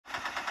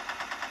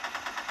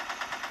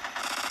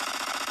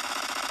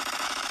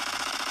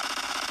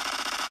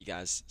You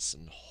guys,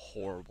 some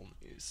horrible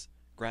news.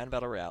 Grand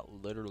Battle Royale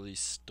literally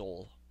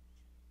stole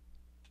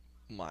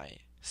my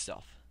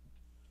stuff.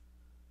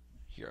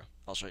 Here,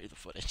 I'll show you the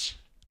footage.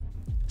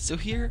 So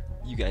here,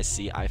 you guys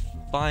see, I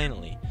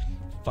finally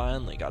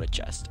got a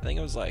chest. I think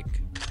it was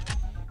like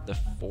the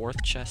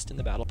 4th chest in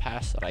the battle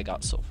pass that I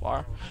got so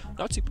far.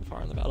 Not super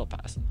far in the battle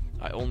pass.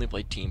 I only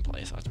played team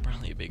play, so that's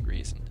probably a big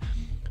reason.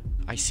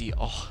 I see,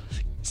 oh,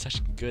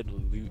 such good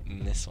loot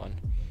in this one.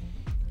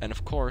 And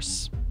of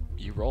course,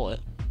 you roll it.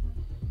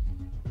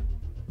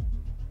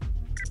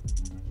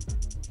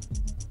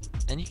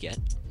 And you get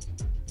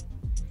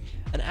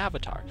an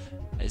avatar.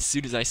 As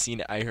soon as I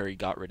seen it, I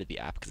got rid of the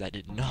app because I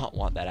did not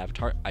want that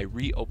avatar. I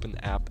reopened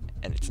the app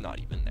and it's not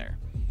even there.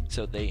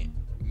 So they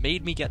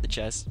made me get the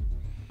chest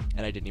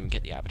and I didn't even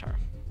get the avatar.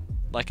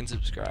 Like and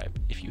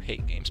subscribe if you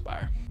hate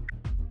GameSpire.